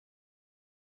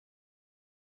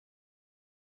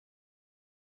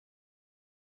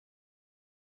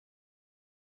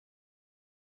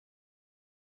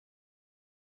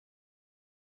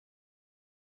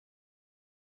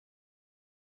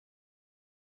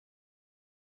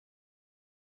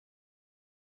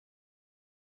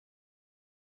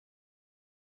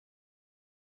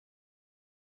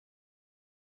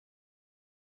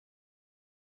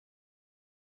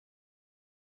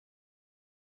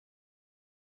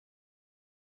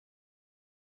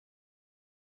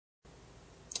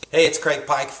Hey, it's Craig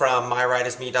Pike from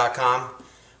myrideisme.com.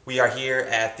 We are here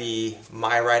at the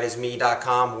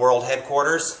myrideisme.com world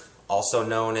headquarters, also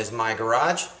known as my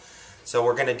garage. So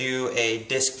we're going to do a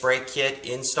disc brake kit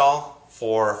install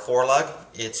for 4Lug.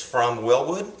 It's from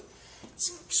Wilwood. It's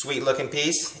a sweet looking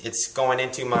piece. It's going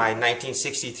into my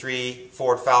 1963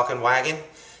 Ford Falcon wagon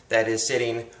that is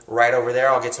sitting right over there.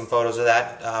 I'll get some photos of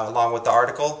that along with the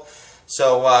article.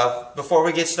 So before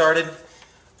we get started,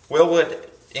 Wilwood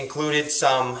included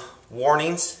some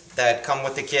warnings that come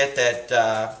with the kit that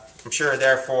I'm sure are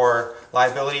there for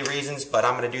liability reasons, but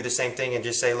I'm going to do the same thing and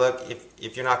just say, look,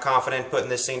 if you're not confident putting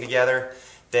this thing together,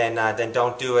 then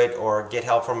don't do it, or get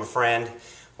help from a friend,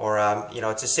 or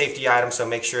it's a safety item, so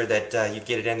make sure that you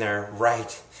get it in there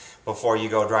right before you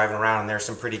go driving around. And there's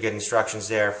some pretty good instructions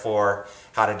there for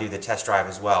how to do the test drive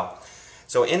as well.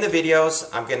 So in the videos,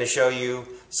 I'm going to show you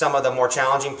some of the more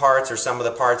challenging parts, or some of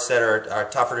the parts that are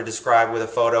tougher to describe with a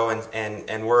photo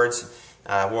and words.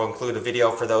 We'll include a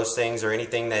video for those things, or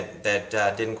anything that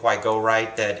didn't quite go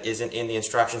right that isn't in the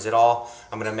instructions at all.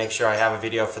 I'm going to make sure I have a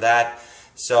video for that.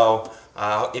 So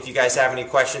if you guys have any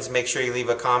questions, make sure you leave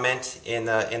a comment in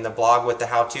the blog with the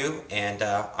how-to, and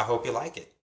I hope you like it.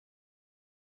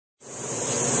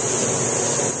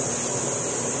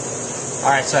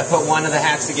 Alright, so I put one of the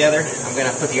hats together. I'm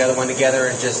going to put the other one together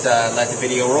and just let the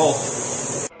video roll.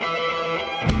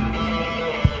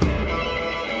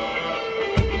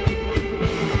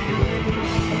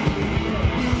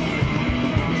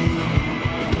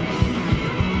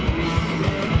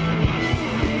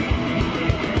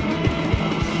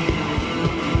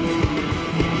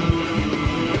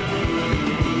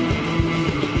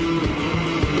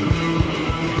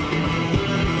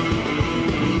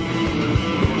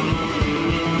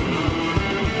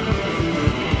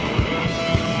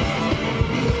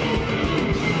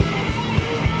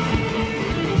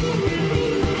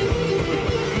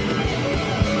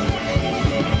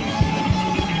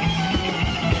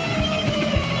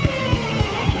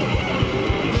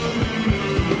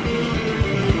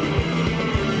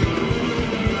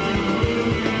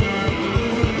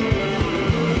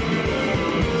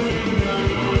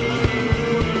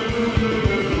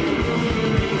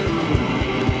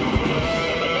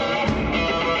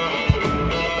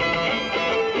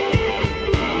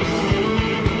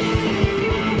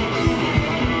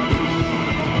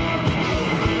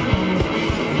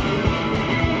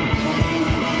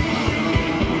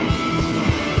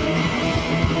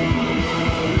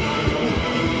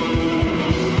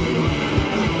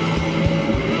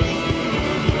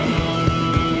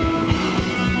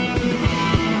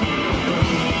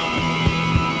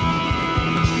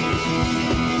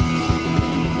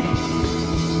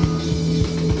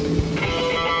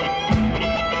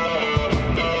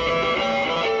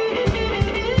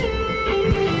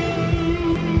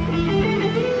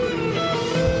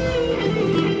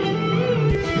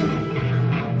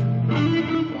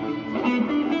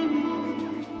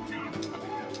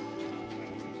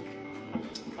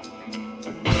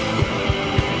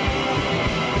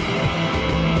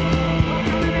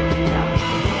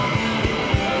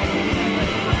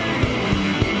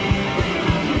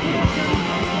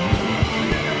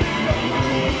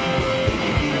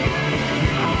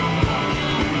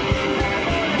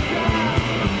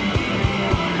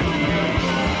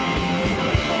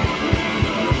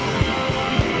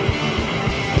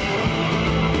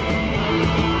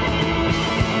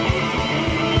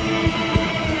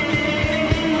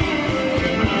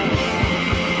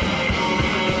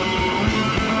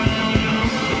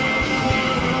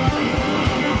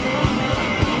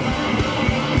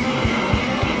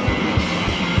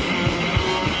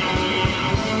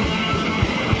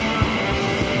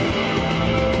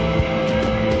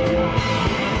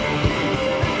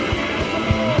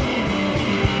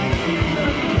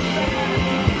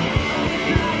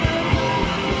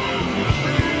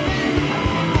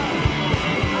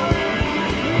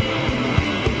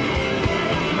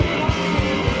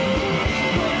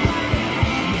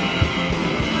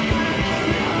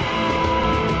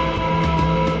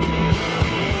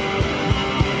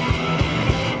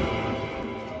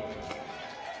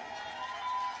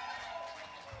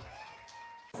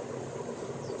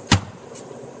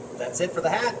 That's it for the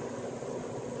hat.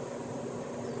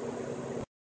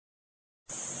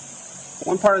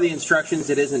 One part of the instructions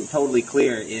that isn't totally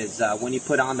clear is when you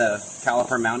put on the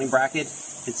caliper mounting bracket,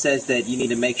 it says that you need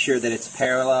to make sure that it's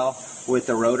parallel with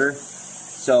the rotor.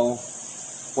 So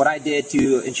what I did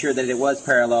to ensure that it was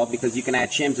parallel, because you can add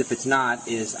shims if it's not,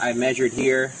 is I measured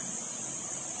here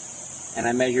and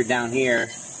I measured down here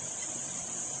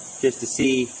just to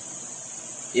see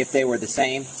if they were the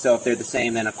same. So if they're the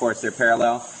same, then of course they're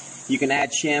parallel. You can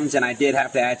add shims, and I did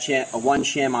have to add one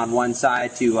shim on one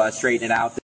side to straighten it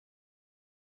out.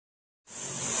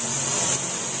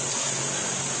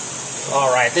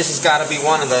 Alright, this has got to be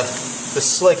one of the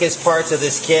slickest parts of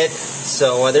this kit.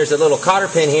 So there's a little cotter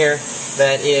pin here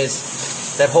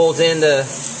that holds in the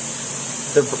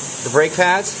brake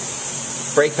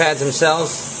pads. Brake pads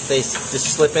themselves, they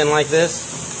just slip in like this.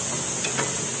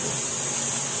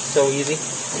 So easy.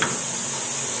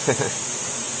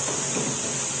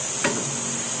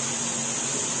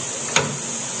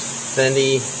 Then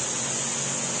the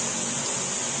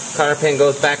cotter pin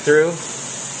goes back through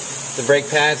the brake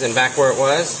pads and back where it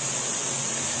was.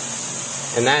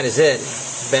 And that is it.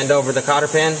 Bend over the cotter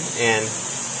pin and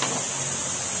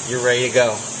you're ready to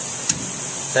go.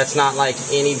 That's not like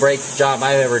any brake job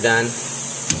I've ever done.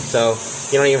 So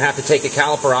you don't even have to take a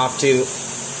caliper off to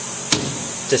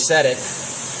set it,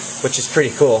 which is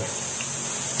pretty cool.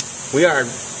 We are,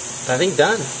 I think,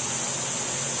 done.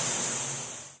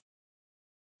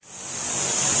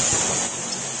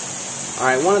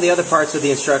 Alright, one of the other parts of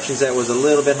the instructions that was a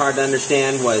little bit hard to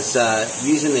understand was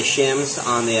using the shims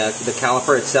on the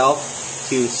caliper itself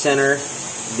to center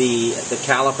the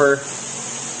caliper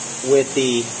with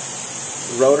the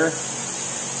rotor.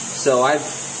 So I've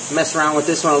messed around with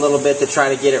this one a little bit to try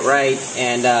to get it right,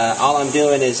 and all I'm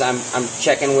doing is I'm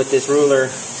checking with this ruler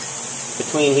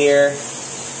between here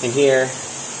and here.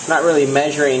 Not really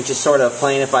measuring, just sort of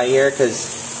playing it by ear,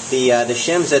 because the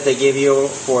shims that they give you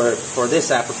for this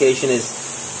application is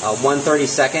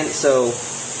 1/32, so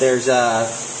there's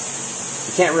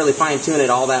you can't really fine tune it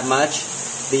all that much.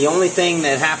 The only thing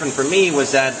that happened for me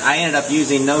was that I ended up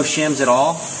using no shims at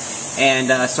all,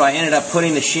 and so I ended up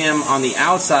putting the shim on the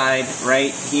outside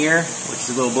right here, which is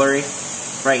a little blurry,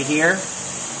 right here,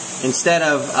 instead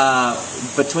of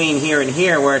between here and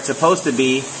here where it's supposed to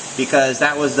be, because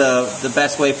that was the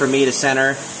best way for me to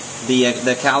center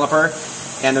the caliper.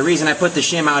 And the reason I put the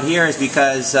shim out here is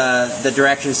because the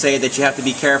directions say that you have to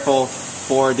be careful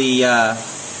for the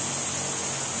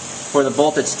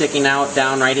bolt that's sticking out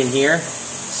down right in here.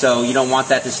 So you don't want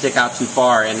that to stick out too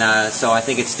far, and so I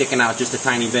think it's sticking out just a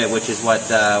tiny bit, which is what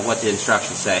the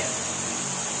instructions say.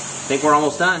 I think we're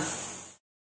almost done.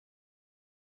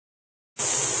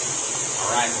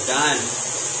 All right, we're done.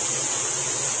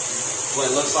 What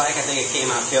it looks like, I think it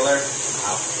came out killer.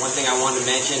 One thing I wanted to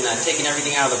mention, taking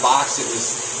everything out of the box, it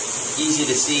was easy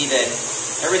to see that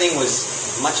everything was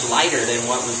much lighter than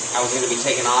what I was going to be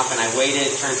taking off, and I weighed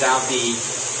it. Turns out the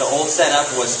old setup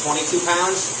was 22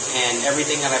 pounds, and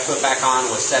everything that I put back on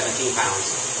was 17 pounds.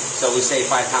 So we saved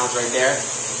 5 pounds right there.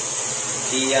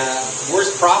 The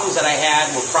worst problems that I had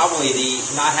were probably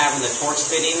not having the Torx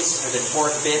fittings or the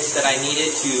torque bits that I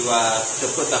needed to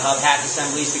put the hub hat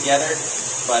assemblies together.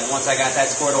 But once I got that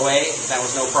squared away, that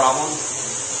was no problem.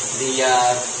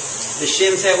 The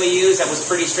shims that we used, that was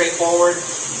pretty straightforward.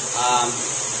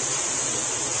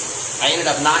 I ended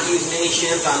up not using any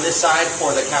shims on this side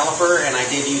for the caliper, and I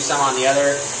did use some on the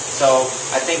other. So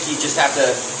I think you just have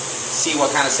to see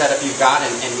what kind of setup you've got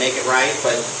and make it right.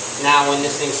 But now when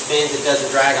this thing spins, it doesn't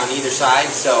drag on either side,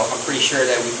 so I'm pretty sure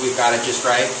that we've got it just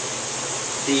right.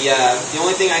 The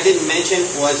only thing I didn't mention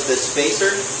was the spacer.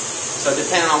 So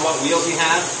depending on what wheels you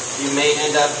have, you may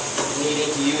end up needing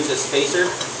to use a spacer.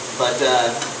 But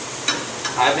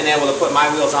I've been able to put my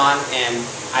wheels on, and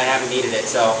I haven't needed it.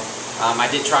 So I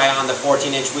did try on the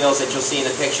 14-inch wheels that you'll see in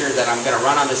the picture that I'm going to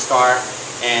run on this car,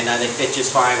 and they fit just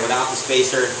fine without the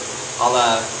spacer.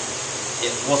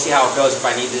 We'll see how it goes if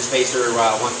I need the spacer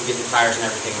once we get the tires and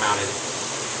everything mounted.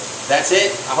 That's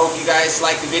it. I hope you guys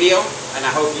like the video, and I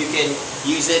hope you can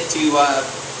use it to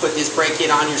put this brake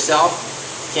kit on yourself.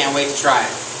 Can't wait to try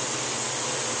it.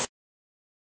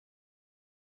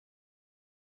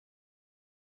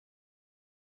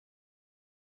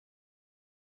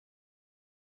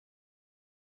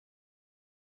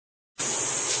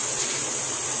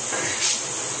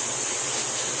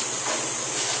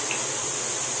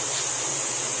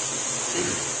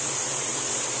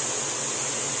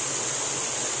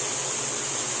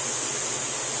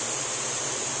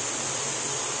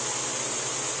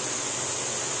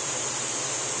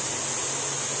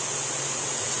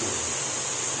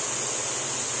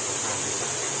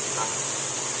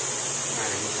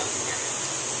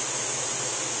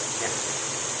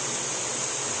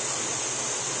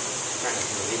 Trying to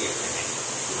do a video for me.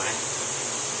 You mind?